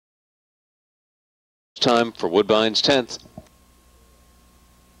Time for Woodbine's 10th.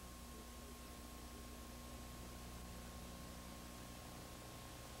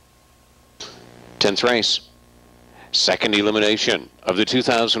 10th race. Second elimination of the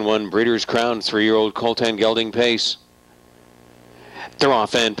 2001 Breeders' Crown 3-year-old colt and gelding pace. They're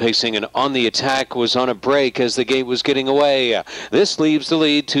off and pacing, and on the attack was on a break as the gate was getting away. This leaves the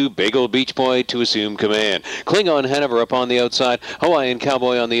lead to BAGEL Beach Boy to assume command. Klingon Hanover up on the outside, Hawaiian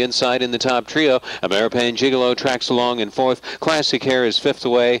Cowboy on the inside in the top trio. Ameripan Gigolo tracks along in fourth. Classic Hair is fifth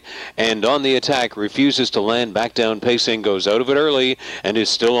away, and on the attack refuses to land back down pacing, goes out of it early and is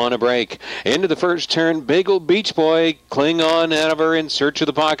still on a break. Into the first turn, BAGEL Beach Boy, Klingon Hanover in search of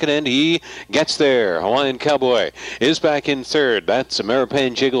the pocket, and he gets there. Hawaiian Cowboy is back in third. That's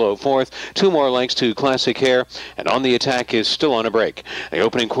Ameripan Gigolo fourth. 2 more lengths to Classic Hair, and on the attack is still on a break. The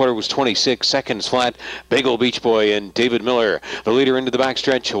opening quarter was 26 seconds flat. BAGEL Beach Boy and David Miller, the leader into the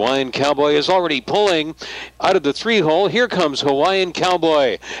backstretch. Hawaiian Cowboy is already pulling out of the 3-hole. Here comes Hawaiian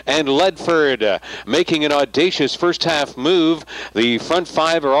Cowboy and Ledford making an audacious first half move. The front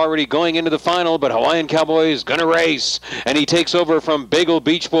 5 are already going into the final, but Hawaiian Cowboy is going to race, and he takes over from BAGEL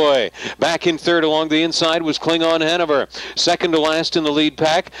Beach Boy. Back in third along the inside was Klingon Hanover. Second to last in the lead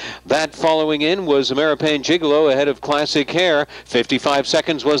pack. That following in was Ameripan Gigolo ahead of Classic Hair. 55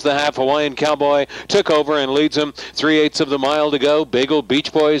 seconds was the half. Hawaiian Cowboy took over and leads him. 3/8 of the mile to go. BAGEL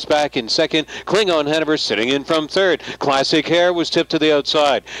Beach Boy is back in second. Klingon Hanover sitting in from third. Classic Hair was tipped to the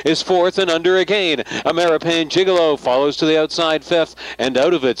outside, is fourth and under again. Ameripan Gigolo follows to the outside fifth, and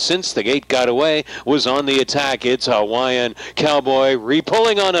out of it since the gate got away was on the attack. It's Hawaiian Cowboy.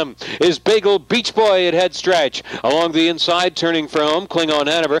 Repulling on him is BAGEL Beach Boy at head stretch. Along the inside, turning for home, Klingon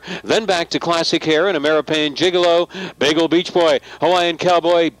Hanover, then back to Classic Hair and Ameripan Gigolo. BAGEL Beach Boy, Hawaiian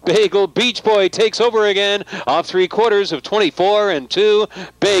Cowboy, BAGEL Beach Boy takes over again off 3/4 of 24 and 2.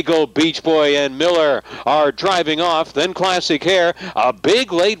 BAGEL Beach Boy and Miller are driving off. Then Classic Hair, a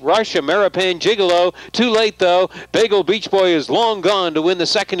big late rush. Ameripan Gigolo, too late though. BAGEL Beach Boy is long gone to win the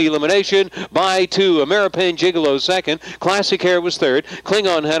second elimination by 2. Ameripan Gigolo second. Classic Hair was third.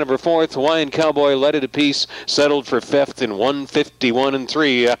 Klingon Hanover fourth. Hawaiian Cowboy led it a piece, settled for fifth in 1:51 and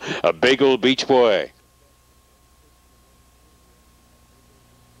 3. A BAGEL Beach Boy.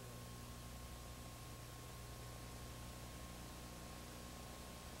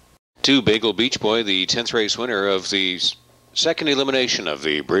 To BAGEL Beach Boy, the 10th race winner of the second elimination of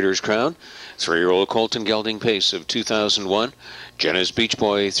the Breeders' Crown, 3-year-old colt and gelding pace of 2001. Jenna's Beach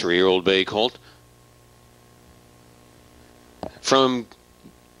Boy, 3-year-old bay colt. From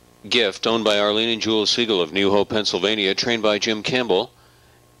Gift, owned by Arlene and Jewel Siegel of New Hope, Pennsylvania, trained by Jim Campbell.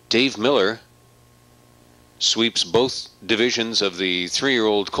 Dave Miller sweeps both divisions of the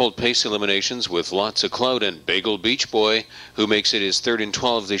 3-year-old colt pace eliminations with lots of clout, and BAGEL Beach Boy, who makes it his 3rd and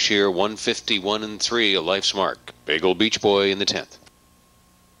 12 this year, 151 and 3, a life's mark. BAGEL Beach Boy in the 10th.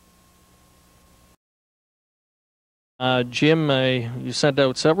 Jim, you sent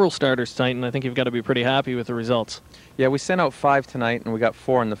out several starters tonight, and I think you've got to be pretty happy with the results. Yeah, we sent out 5 tonight, and we got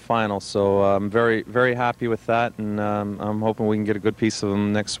 4 in the final, so I'm very, very happy with that, and I'm hoping we can get a good piece of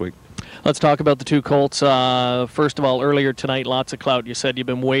them next week. Let's talk about the 2 colts. First of all, earlier tonight, lots of clout. You said you've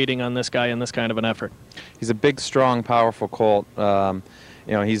been waiting on this guy in this kind of an effort. He's a big, strong, powerful colt.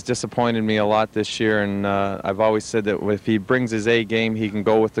 You know, he's disappointed me a lot this year, and I've always said that if he brings his A game, he can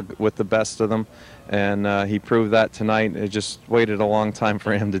go with the best of them, and he proved that tonight. It just waited a long time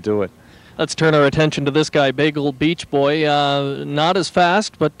for him to do it. Let's turn our attention to this guy, BAGEL Beach Boy. Not as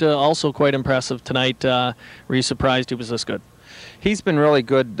fast, but also quite impressive tonight. Were you surprised he was this good? He's been really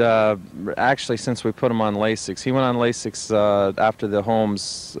good, actually, since we put him on Lasix. He went on Lasix after the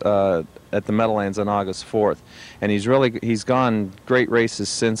Homes at the Meadowlands on August 4th, and he's gone great races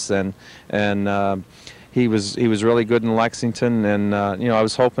since then. And he was really good in Lexington, and you know, I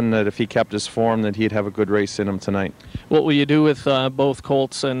was hoping that if he kept his form, that he'd have a good race in him tonight. What will you do with both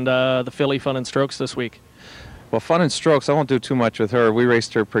colts and the filly Fun and Strokes this week? Well, Fun and Strokes, I won't do too much with her. We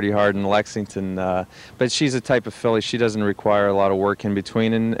raced her pretty hard in Lexington, but she's a type of filly. She doesn't require a lot of work in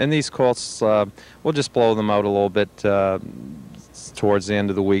between. And these colts, we'll just blow them out a little bit towards the end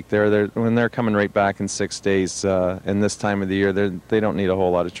of the week. When they're coming right back in 6 days, and this time of the year, they don't need a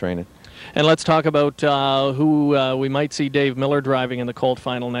whole lot of training. And let's talk about who we might see Dave Miller driving in the colt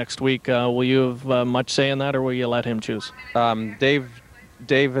final next week. Will you have much say in that, or will you let him choose?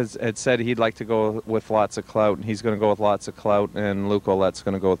 Dave had said he'd like to go with lots of clout, and he's going to go with lots of clout, and Luke Olette's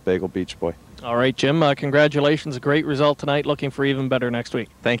going to go with BAGEL Beach Boy. All right, Jim, congratulations. A great result tonight. Looking for even better next week.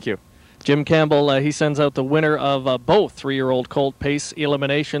 Thank you. Jim Campbell, he sends out the winner of both 3-year-old colt pace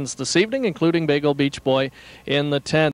eliminations this evening, including BAGEL Beach Boy in the 10th.